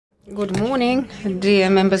Good morning,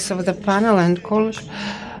 dear members of the panel and colleagues.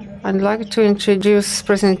 I'd like to introduce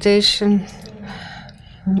presentation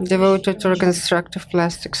devoted to reconstructive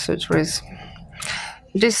plastic surgeries.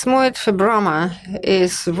 Desmoid fibroma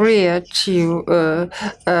is rare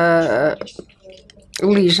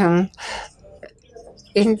lesion.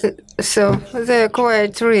 So they're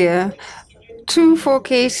quite rare. 2-4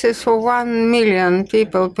 cases for 1 million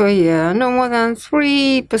people per year, no more than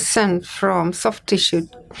 3% from soft tissue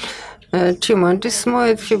tumor.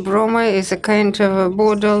 Desmoid fibroma is a kind of a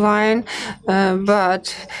borderline,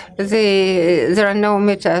 but there are no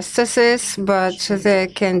metastases, but there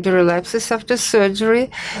can be relapses after surgery.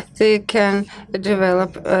 They can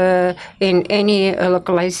develop in any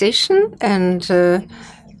localization, and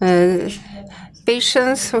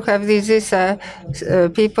patients who have disease are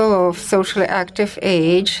people of socially active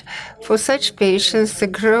age. For such patients, the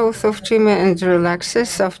growth of tumor and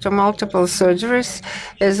relaxes after multiple surgeries,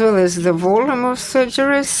 as well as the volume of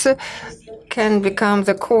surgeries, can become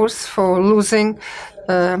the cause for losing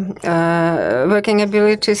working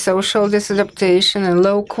ability, social disadaptation, and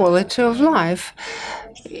low quality of life.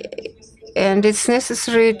 And it's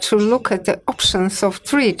necessary to look at the options of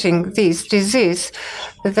treating this disease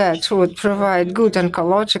that would provide good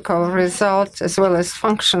oncological results as well as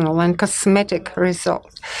functional and cosmetic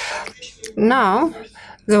results. Now,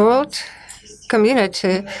 the world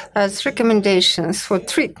community has recommendations for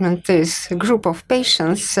treatment this group of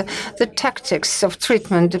patients. The tactics of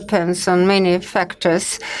treatment depends on many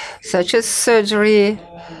factors, such as surgery,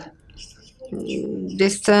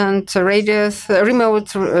 distant remote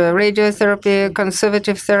radiotherapy,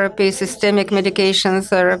 conservative therapy, systemic medication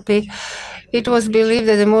therapy. It was believed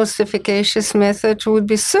that the most efficacious method would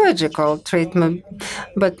be surgical treatment.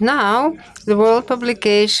 But now the world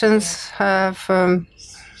publications have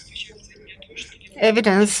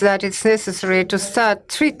evidence that it's necessary to start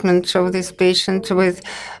treatment of this patient with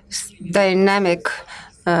dynamic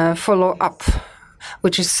follow-up,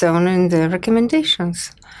 which is shown in the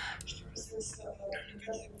recommendations.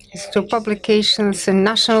 As to publications in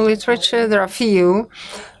national literature, there are few.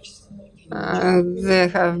 There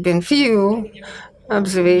have been few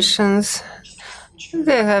observations.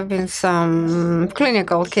 There have been some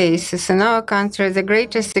clinical cases in our country. The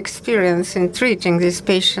greatest experience in treating this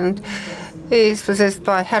patient is possessed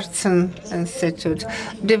by Hertsen Institute.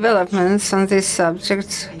 Developments on this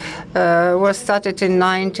subject were started in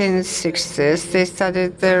 1960s. They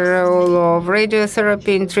studied the role of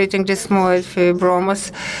radiotherapy in treating desmoid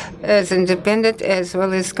fibromas as independent as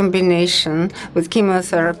well as combination with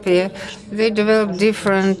chemotherapy. They developed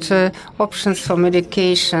different options for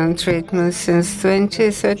medication treatment. Since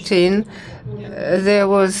 2013, there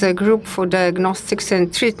was a group for diagnostics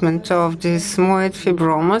and treatment of desmoid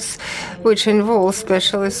fibromas, which involves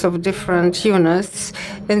specialists of different units,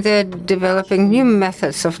 and they're developing new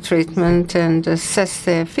methods of treatment and assess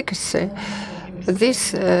their efficacy.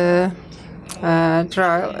 This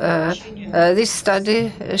this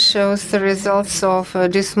study shows the results of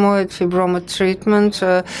desmoid fibroma treatment.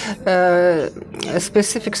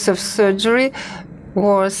 Specifics of surgery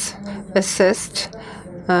was assessed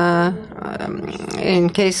in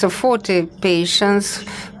case of 40 patients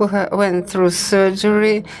who went through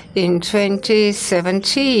surgery in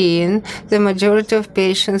 2017. The majority of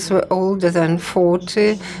patients were older than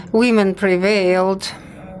 40. Women prevailed.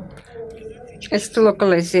 As to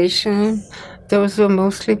localization, those were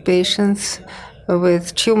mostly patients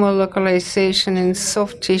with tumor localization in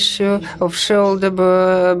soft tissue of shoulder,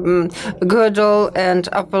 girdle, and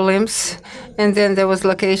upper limbs. And then there was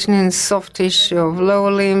location in soft tissue of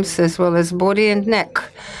lower limbs as well as body and neck.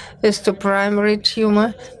 As to primary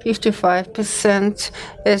tumor, 55%.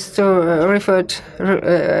 As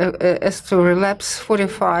to relapse,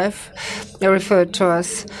 45 referred to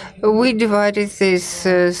us. We divided this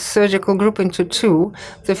surgical group into two.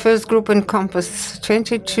 The first group encompassed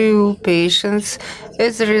 22 patients.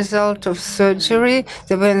 As a result of surgery,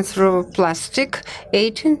 they went through plastic.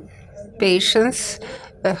 18 patients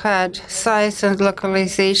had size and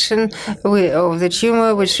localization of the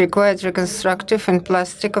tumor, which required reconstructive and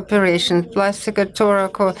plastic operation. Plastic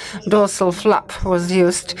thoracodorsal flap was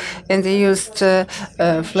used, and they used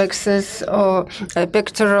flexes or a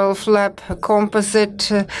pectoral flap,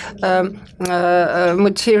 composite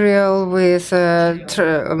material with a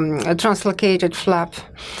translocated flap.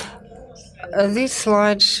 This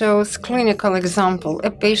slide shows clinical example.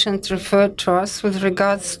 A patient referred to us with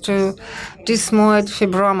regards to desmoid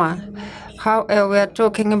fibroma. However, we are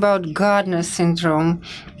talking about Gardner syndrome.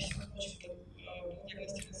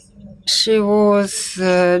 She was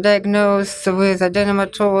diagnosed with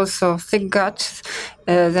adenomatosis of thick gut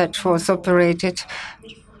that was operated.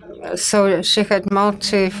 So she had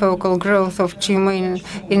multifocal growth of tumor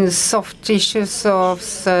in soft tissues of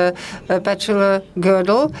the bachelor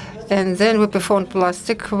girdle, and then we performed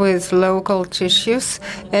plastic with local tissues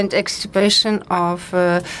and extirpation of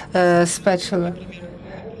spatula.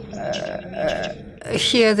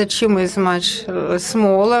 Here the tumor is much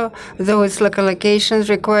smaller, though its localizations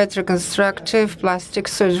required reconstructive plastic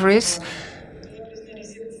surgeries.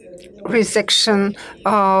 Resection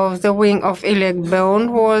of the wing of iliac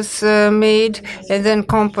bone was made, and then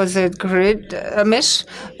composite grid mesh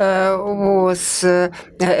was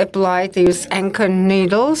applied. They used anchor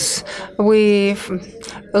needles. We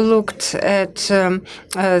looked at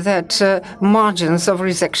that margins of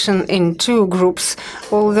resection in two groups,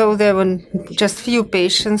 although there were just few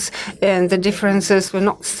patients and the differences were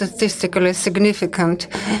not statistically significant.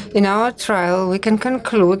 In our trial, we can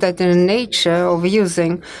conclude that the nature of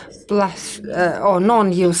using or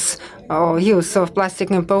non-use or use of plastic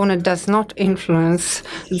component does not influence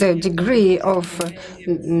the degree of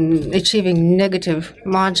achieving negative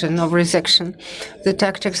margin of resection. The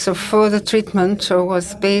tactics of further treatment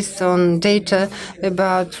was based on data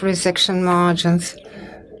about resection margins.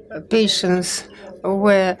 Patients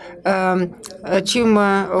where a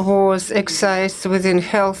tumor was excised within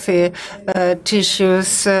healthy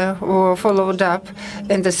tissues were followed up,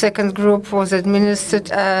 and the second group was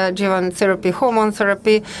administered adjuvant therapy, hormone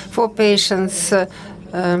therapy for patients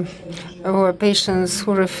were patients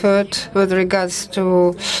who referred with regards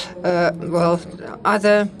to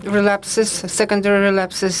other relapses, secondary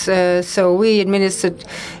relapses. So we administered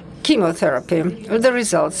chemotherapy. The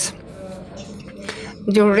results.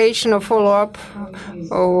 Duration of follow-up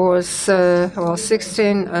was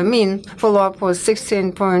 16. Mean follow-up was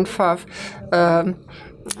 16.5.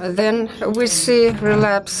 Then we see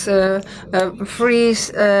relapse-free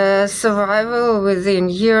survival within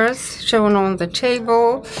years, shown on the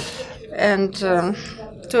table, and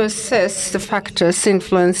to assess the factors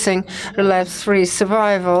influencing relapse-free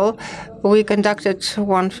survival, we conducted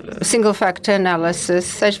one single-factor analysis.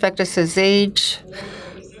 Such factors as age,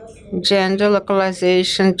 gender,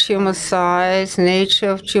 localization, tumor size, nature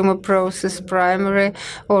of tumor process, primary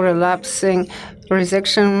or relapsing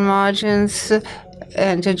resection margins,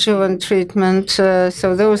 and adjuvant treatment.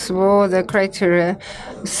 So those were the criteria.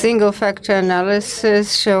 Single-factor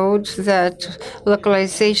analysis showed that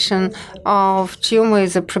localization of tumor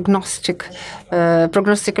is a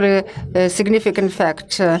prognostically significant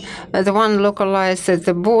factor. The one localized at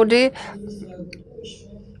the body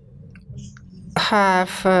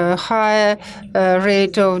have a higher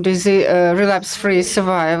rate of relapse-free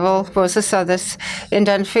survival versus others. And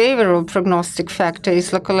unfavorable prognostic factor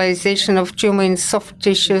is localization of tumor in soft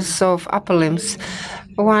tissues of upper limbs.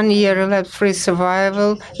 1 year relapse-free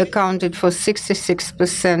survival accounted for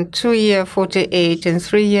 66%, 2 year 48%, and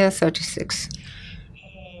 3 year 36%.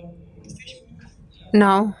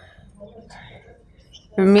 Now,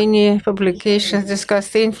 many publications discuss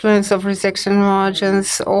the influence of resection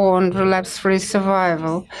margins on relapse-free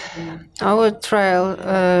survival. Our trial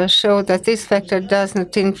showed that this factor does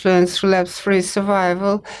not influence relapse-free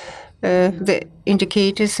survival. The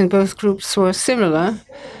indicators in both groups were similar.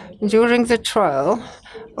 During the trial,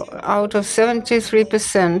 out of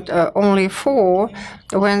 73%, only 4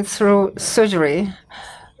 went through surgery.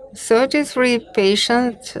 33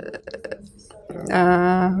 patients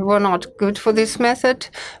were not good for this method.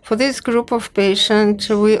 For this group of patients,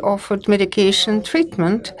 we offered medication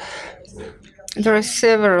treatment. There are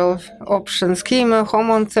several options: chemo,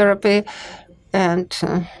 hormone therapy, and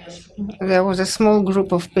there was a small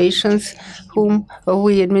group of patients whom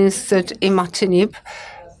we administered imatinib.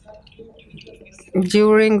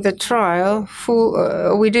 During the trial,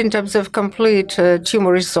 we didn't observe complete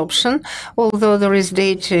tumor resorption, although there is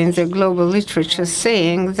data in the global literature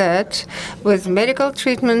saying that with medical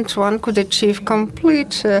treatment, one could achieve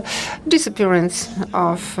complete disappearance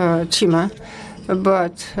of tumor.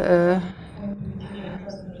 But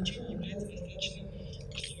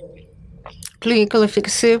clinical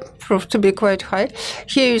efficacy proved to be quite high.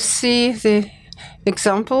 Here you see the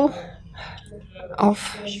example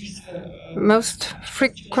of most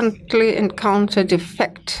frequently encountered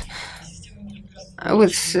effect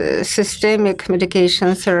with systemic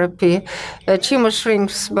medication therapy. A tumor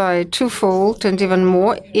shrinks by 2-fold and even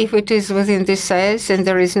more. If it is within this size and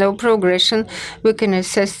there is no progression, we can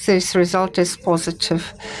assess this result as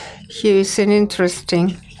positive. Here is an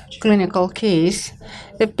interesting clinical case.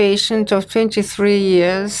 A patient of 23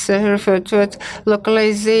 years referred to it,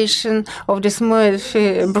 localization of desmoid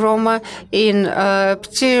fibroma in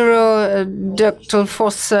pteroductal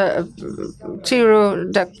fossa,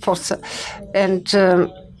 and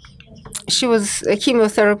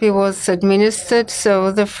chemotherapy was administered.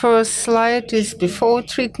 So the first slide is before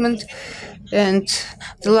treatment, and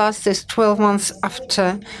the last is 12 months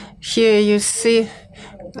after. Here you see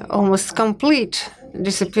almost complete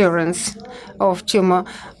disappearance of tumor.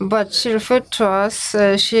 But she referred to us,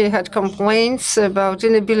 she had complaints about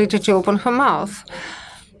inability to open her mouth.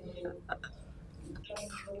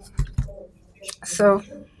 So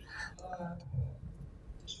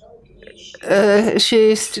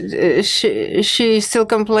she's still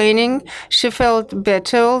complaining. She felt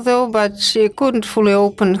better, although, but she couldn't fully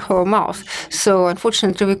open her mouth. So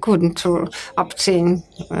unfortunately, we couldn't obtain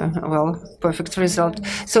perfect result.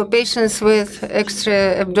 So patients with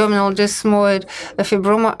extra-abdominal desmoid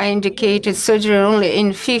fibroma are indicated surgery only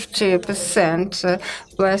in 50%.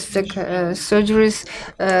 Plastic surgeries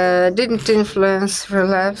didn't influence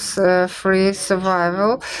relapse-free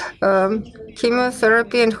survival.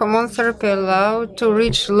 Chemotherapy and hormone therapy allowed to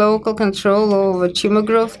reach local control over tumor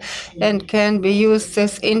growth and can be used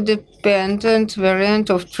as independent variant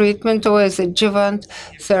of treatment or as adjuvant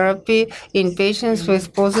therapy in patients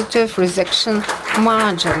with positive resection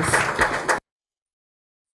margins.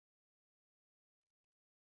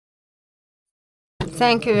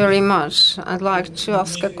 Thank you very much. I'd like to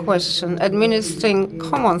ask a question. Administering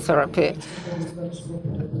hormone therapy,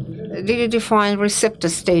 did you define receptor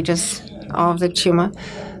status of the tumor?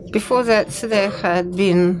 Before that, there had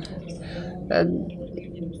been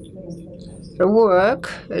work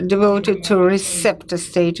devoted to receptor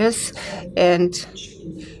status and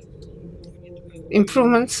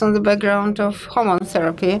improvements on the background of hormone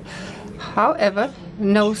therapy. However,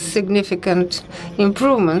 no significant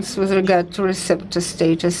improvements with regard to receptor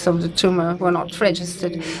status of the tumor were not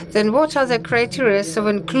registered. Then what are the criteria of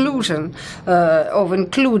inclusion,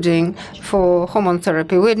 including for hormone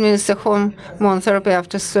therapy? We administer hormone therapy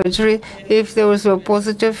after surgery if there was a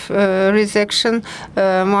positive resection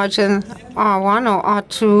margin R1 or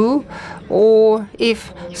R2, or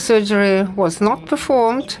if surgery was not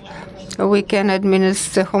performed, we can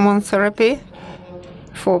administer hormone therapy.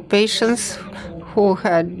 For patients who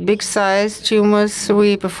had big-sized tumors,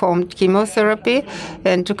 we performed chemotherapy,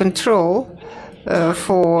 and to control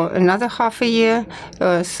for another half a year,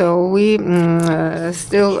 so we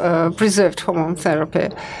still preserved hormone therapy.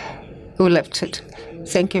 We left it.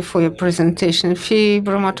 Thank you for your presentation.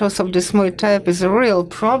 Fibromatosis of desmoid type is a real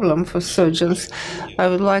problem for surgeons. I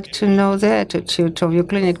would like to know the attitude of your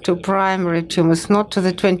clinic to primary tumors, not to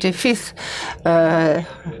the 25th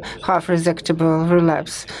half resectable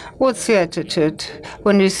relapse. What's your attitude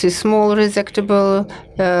when you see small resectable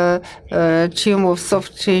tumor of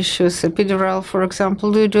soft tissues, epidural, for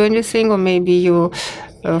example? Do you do anything, or maybe you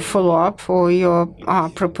follow up, or you are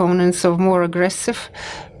proponents of more aggressive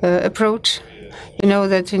approach? You know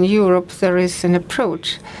that in Europe there is an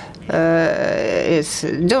approach. Is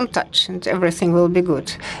don't touch and everything will be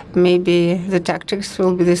good. Maybe the tactics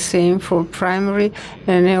will be the same for primary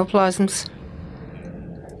neoplasms.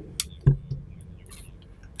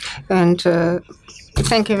 And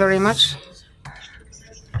thank you very much.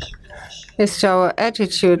 It's our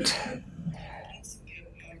attitude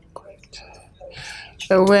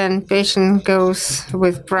when patient goes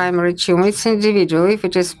with primary tumor. It's individual. If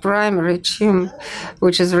it is primary tumor,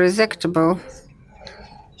 which is resectable,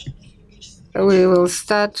 we will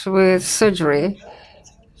start with surgery.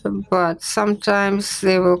 But sometimes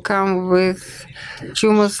they will come with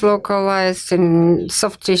tumors localized in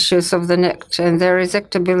soft tissues of the neck, and their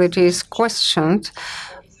resectability is questioned.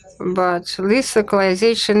 But this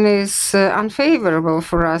localization is unfavorable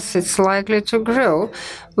for us. It's likely to grow.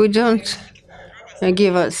 We don't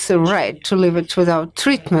give us the right to leave it without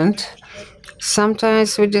treatment.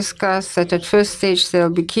 Sometimes we discuss that at first stage there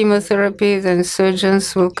will be chemotherapy, then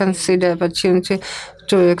surgeons will consider opportunity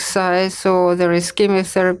to excise, or there is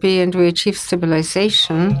chemotherapy and we achieve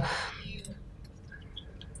stabilization.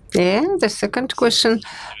 Yeah, the second question,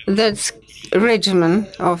 that's regimen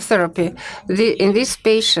of therapy. In this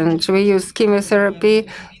patient, we use chemotherapy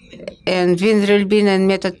and vinrelbine and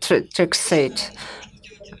methotrexate.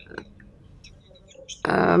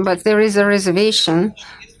 But there is a reservation.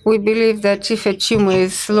 We believe that if a tumor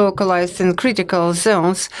is localized in critical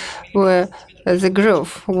zones where the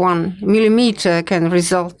growth 1 millimeter can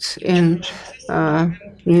result in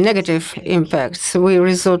negative impacts, we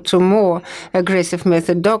resort to more aggressive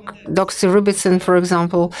method. Doxorubicin, for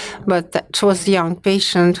example, but that was a young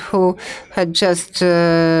patient who had just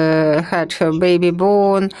had her baby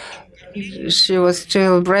born. She was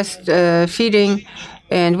still breastfeeding.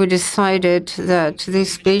 And we decided that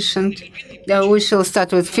this patient, we shall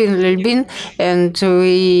start with vinrelbine, and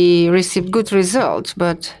we received good results.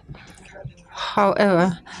 But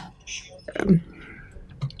however,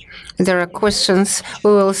 there are questions.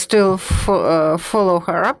 We will still follow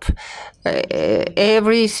her up.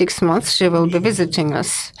 Every 6 months she will be visiting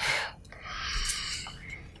us.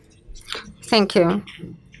 Thank you.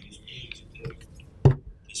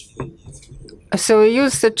 So we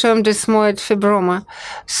use the term desmoid fibroma.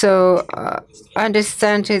 So I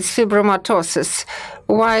understand it's fibromatosis.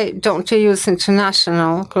 Why don't you use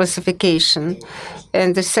international classification?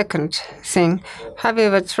 And the second thing, have you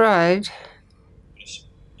ever tried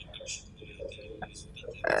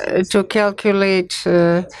to calculate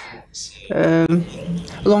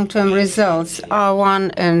long-term results?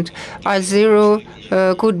 R1 and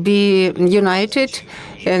R0 could be united,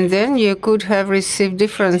 and then you could have received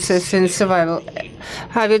differences in survival.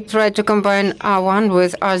 Have you tried to combine R1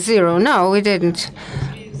 with R0? No, we didn't.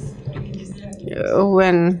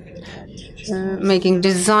 When making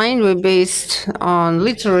design, we based on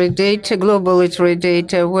literary data, global literary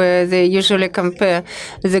data, where they usually compare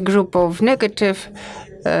the group of negative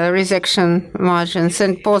resection margins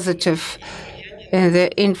and positive, and the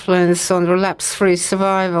influence on relapse-free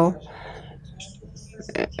survival.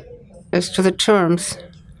 As to the terms,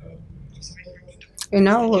 in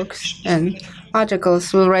our works and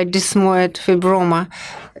articles, we write desmoid fibroma,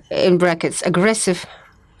 in brackets, aggressive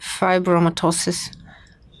fibromatosis.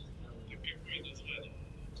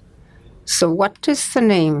 So what is the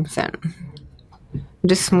name then?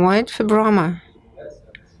 Desmoid fibroma.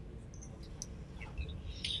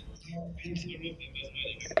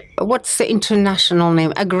 What's the international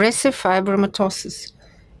name? Aggressive fibromatosis.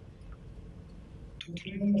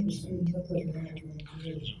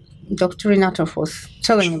 Dr. Rinatov was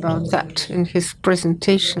telling about that in his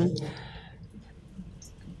presentation.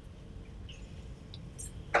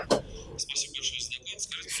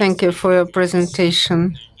 Thank you for your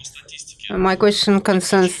presentation. My question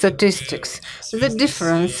concerns statistics. The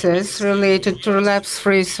differences related to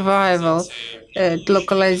relapse-free survival,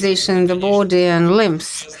 localization in the body and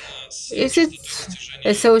limbs, is it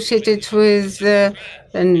associated with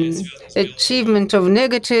an achievement of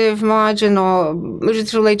negative margin, or is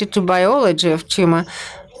it related to biology of tumor?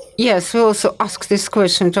 Yes, we also ask this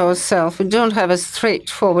question to ourselves. We don't have a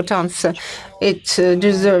straightforward answer.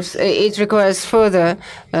 It requires further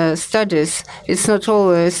studies. It's not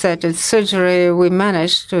always that at surgery we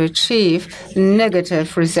manage to achieve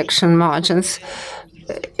negative resection margins.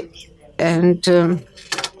 And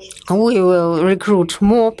we will recruit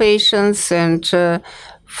more patients and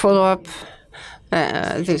follow up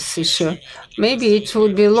this issue. Maybe it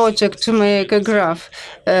would be logic to make a graph.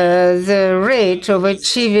 The rate of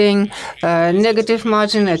achieving negative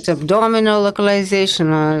margin at abdominal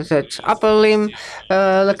localization or at upper limb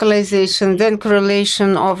localization, then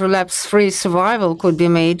correlation of relapse-free survival could be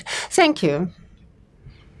made. Thank you.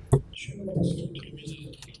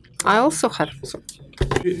 I also have.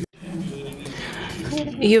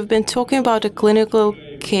 You've been talking about a clinical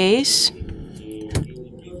case.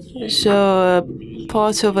 So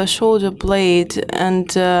part of a shoulder blade and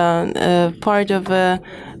part of a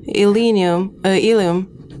ilium.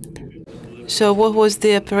 So what was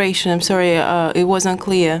the operation? I'm sorry, it wasn't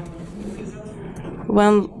clear.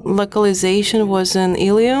 When localization was in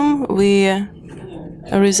ilium, we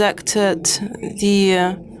resected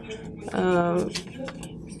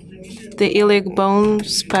the iliac bone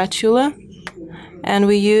spatula, and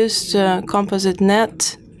we used composite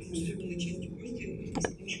net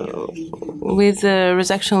with the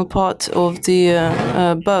resectional part of the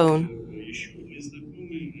bone.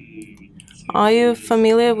 Are you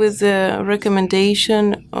familiar with the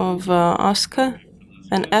recommendation of ASCA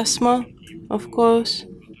and ESMA, of course?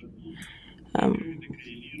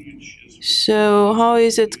 So how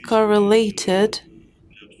is it correlated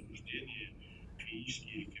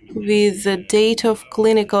with the date of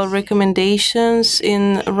clinical recommendations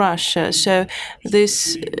in Russia? So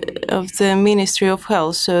this of the Ministry of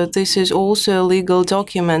Health. So this is also a legal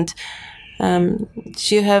document. Do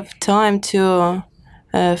you have time to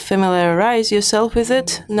familiarize yourself with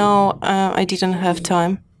it? No, I didn't have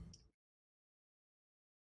time.